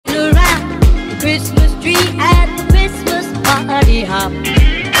tree at the Christmas party hop.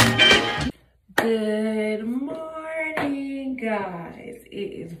 Good morning, guys. It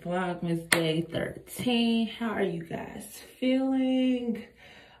is Vlogmas day 13. How are you guys feeling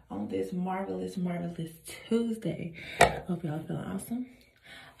on this marvelous Tuesday? Hope y'all feeling awesome.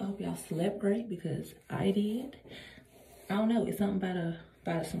 I hope y'all slept great because I did. I don't know, it's something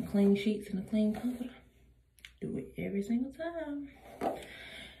about some clean sheets and a clean comforter. Do it every single time.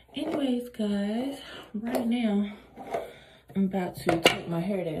 Anyways, guys, right now I'm about to take my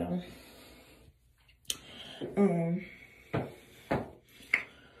hair down.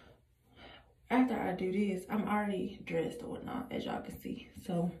 After I do this, I'm already dressed or whatnot, as y'all can see.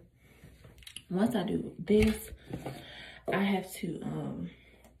 So once I do this, I have to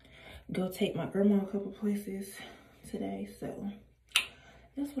go take my grandma a couple places today. So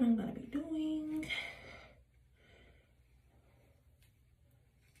that's what I'm gonna be doing.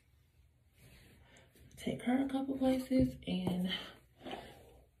 Take her a couple places, and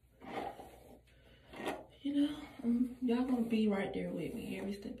you know, y'all gonna be right there with me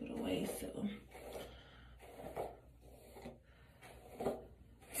every step of the way. So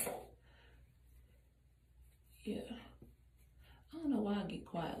yeah, I don't know why I get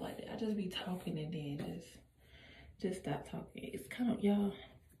quiet like that. I just be talking and then just stop talking. It's kind of, y'all,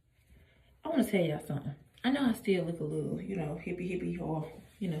 I want to tell y'all something. I know I still look a little, you know, hippie or,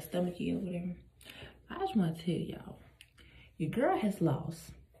 you know, stomachy or whatever. I just want to tell y'all, your girl has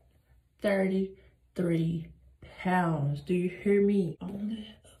lost 33 pounds. Do you hear me? Only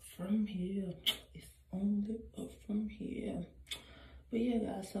up from here. It's only up from here. But yeah,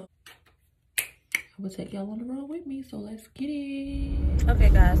 guys, so I will take y'all on the road with me, so let's get it. Okay,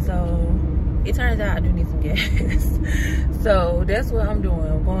 guys, so it turns out I do need some gas. So that's what I'm doing.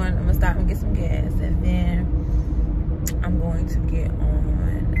 I'm gonna stop and get some gas, and then I'm going to get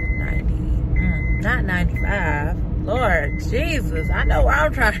on 90. Not 95. Lord Jesus, I know where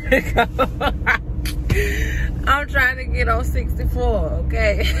I'm trying to go. I'm trying to get on 64,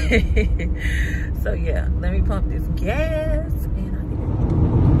 okay? So yeah, let me pump this gas, and I'll be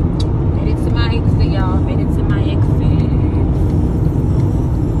made it to my exit, y'all. Made it to my exit.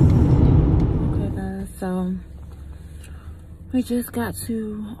 Okay, guys, so we just got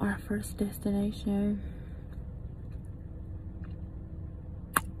to our first destination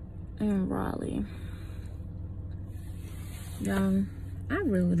in Raleigh. Y'all, I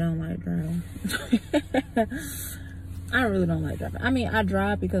really don't like driving. I really don't like driving. I mean, I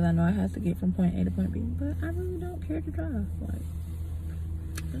drive because I know I have to get from point A to point B, but I really don't care to drive. Like,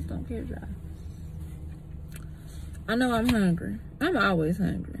 I just don't care to drive. I know I'm hungry. I'm always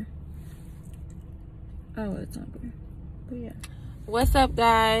hungry. Always hungry. But yeah. What's up,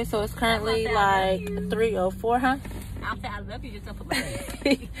 guys? So it's currently like 3:04, huh? I love you just up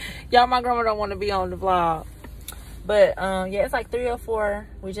a Y'all, my grandma don't want to be on the vlog. But yeah, it's like 3:04.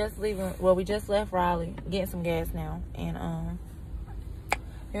 We just leaving. Well, we just left Raleigh, getting some gas now, and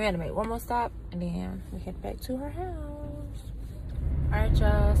we had to make one more stop, and then we head back to her house. All right,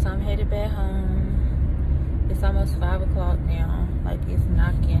 y'all. So I'm headed back home. It's almost 5 o'clock now. Like, it's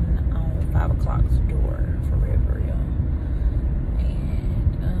knocking on 5 o'clock's door for real,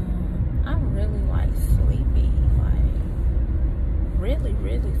 and I'm really like sleepy, like really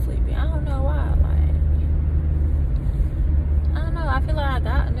sleepy. I don't know why, like. I don't know. I feel like I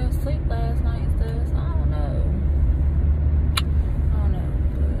got enough sleep last night and stuff. So I don't know.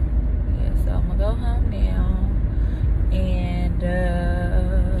 But yeah, so I'm gonna go home now. And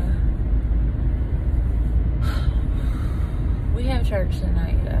we have church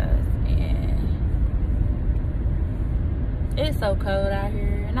tonight, guys. And it's so cold out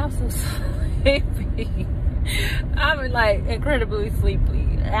here. And I'm so sleepy. I'm like incredibly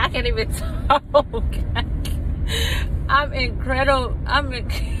sleepy. I can't even talk.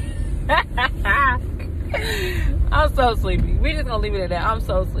 I'm so sleepy. We just gonna leave it at that. I'm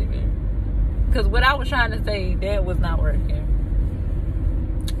so sleepy. Because what I was trying to say, that was not working.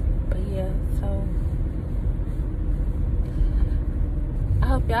 But yeah, so I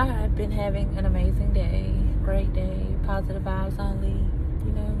hope y'all have been having an amazing day. Great day. Positive vibes only,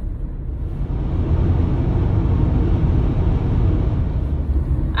 you know.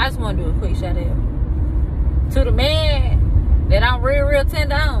 I just want to do a quick shout out to the man that I'm real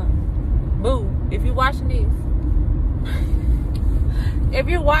tender on. Boo, if you're watching this, if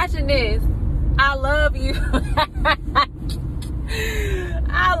you're watching this, I love you.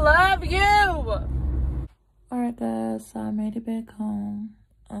 I love you. Alright, guys, so I made it back home.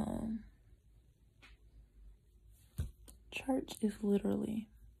 Church is literally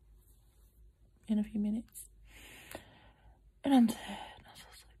in a few minutes. And I'm tired. I'm so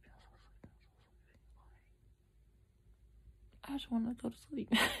sleepy. I just want to go to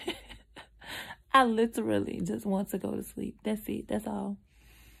sleep. I literally just want to go to sleep. That's it. That's all.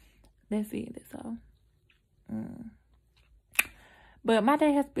 That's it. That's all. But my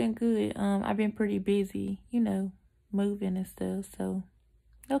day has been good. I've been pretty busy, you know, moving and stuff. So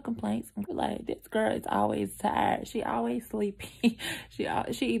no complaints. I'm like, this girl is always tired. She always sleepy. she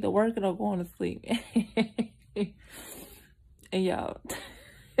either working or going to sleep. And y'all,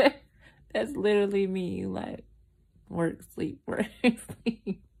 that's literally me. Like, work, sleep, work,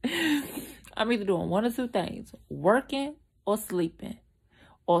 sleep. I'm either doing one or two things: working or sleeping,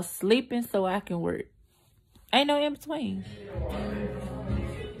 so I can work. Ain't no in between.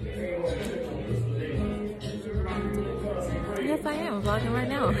 Yes, I am vlogging right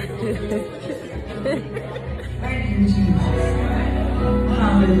now.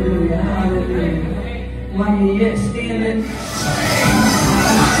 Hallelujah, hallelujah. While you're yet standing.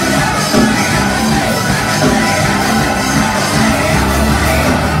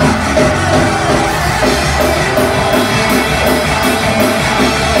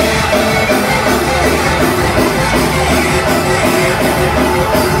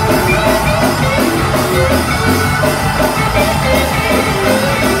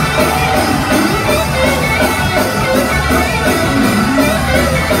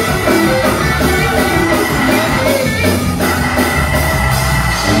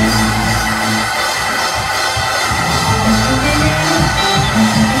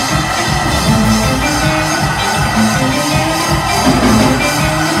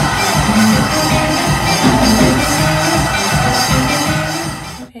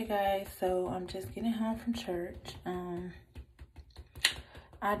 So I'm just getting home from church.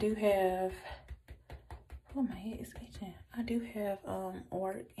 I do have, oh, my head is itching. I do have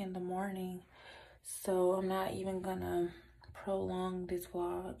work in the morning, so I'm not even gonna prolong this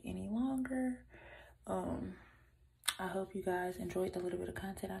vlog any longer. I hope you guys enjoyed the little bit of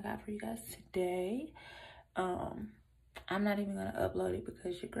content I got for you guys today. I'm not even gonna upload it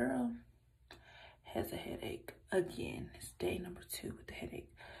because your girl has a headache again. It's day number 2 with the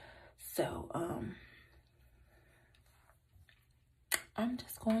headache. So, I'm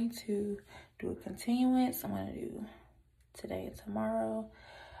just going to do a continuance. I'm going to do today and tomorrow.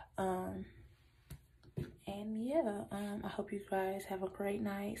 And yeah, I hope you guys have a great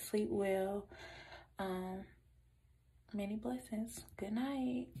night. Sleep well. Many blessings. Good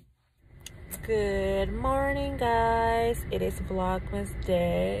night. Good morning, guys. It is Vlogmas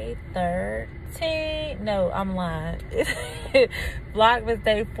Day 13. No, I'm lying. Vlogmas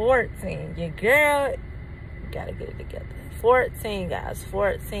Day 14. Your girl gotta get it together. 14, guys.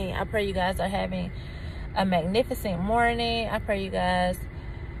 14. I pray you guys are having a magnificent morning. I pray you guys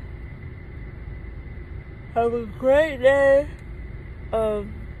have a great day.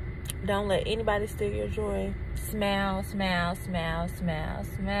 Don't let anybody steal your joy. Smile, smile, smile, smile,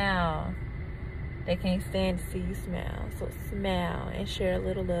 smile. They can't stand to see you smile. So smile and share a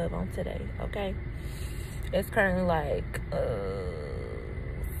little love on today, okay? It's currently like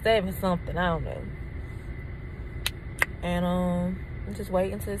 7 something, I don't know. And I'm just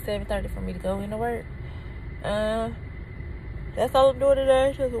waiting until 7:30 for me to go into work. That's all I'm doing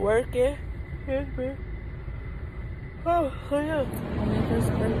today, just working. Yes, man. Oh, yeah. On my first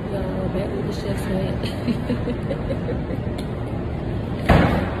break, y'all, back with the chef's hat.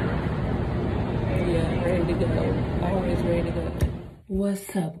 Yeah, ready to go. Always ready to go.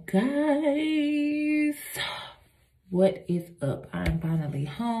 What's up, guys? What is up? I'm finally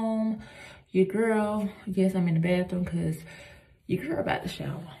home. Your girl, yes, I'm in the bathroom because your girl about to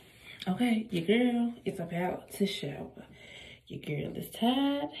shower. Okay, your girl is about to shower. Your girl is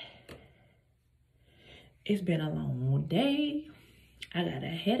tired. It's been a long day. I got a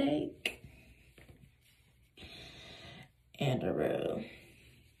headache. And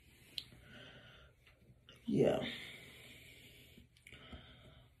yeah.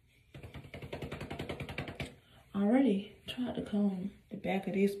 I already tried to comb the back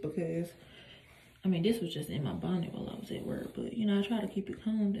of this because, I mean, this was just in my bonnet while I was at work. But, you know, I try to keep it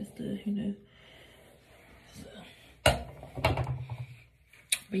combed and stuff, you know. So.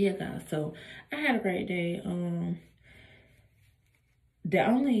 But yeah, guys, so I had a great day. The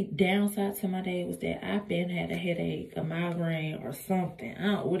only downside to my day was that I've been had a headache, a migraine, or something.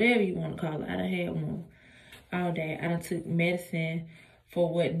 Whatever you want to call it. I done had one all day. I done took medicine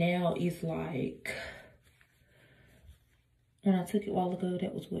for what now is like, when I took it a while ago,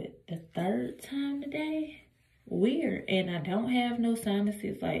 that was what, the 3rd time today? Weird. And I don't have no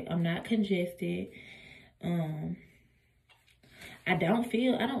sinuses. Like, I'm not congested. I don't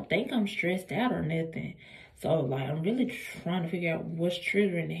think I'm stressed out or nothing. So, like, I'm really trying to figure out what's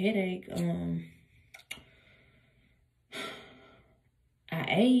triggering the headache. I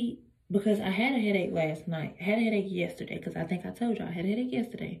ate because I had a headache last night. I had a headache yesterday because I think I told y'all I had a headache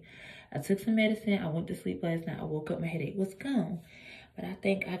yesterday. I took some medicine. I went to sleep last night. I woke up, my headache was gone. But I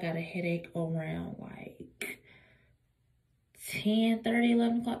think I got a headache around like 10, 30,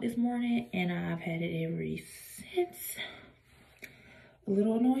 11 o'clock this morning. And I've had it ever since. A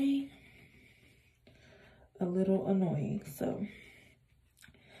little annoying. A little annoying. So,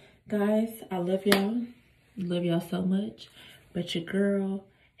 guys, I love y'all. Love y'all so much. But your girl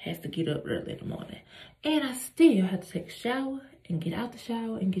has to get up early in the morning. And I still have to take a shower and get out the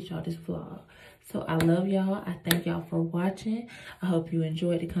shower and get y'all this vlog. So I love y'all. I thank y'all for watching. I hope you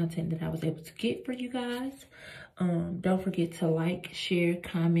enjoyed the content that I was able to get for you guys. Don't forget to like, share,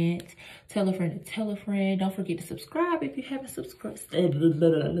 comment, tell a friend to tell a friend. Don't forget to subscribe if you haven't subscribed.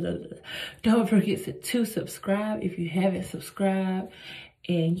 Don't forget to subscribe if you haven't subscribed.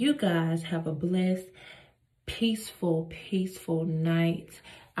 And you guys have a blessed, peaceful night.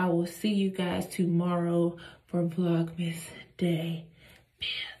 I will see you guys tomorrow for Vlogmas Day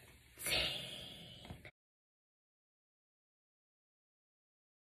 15.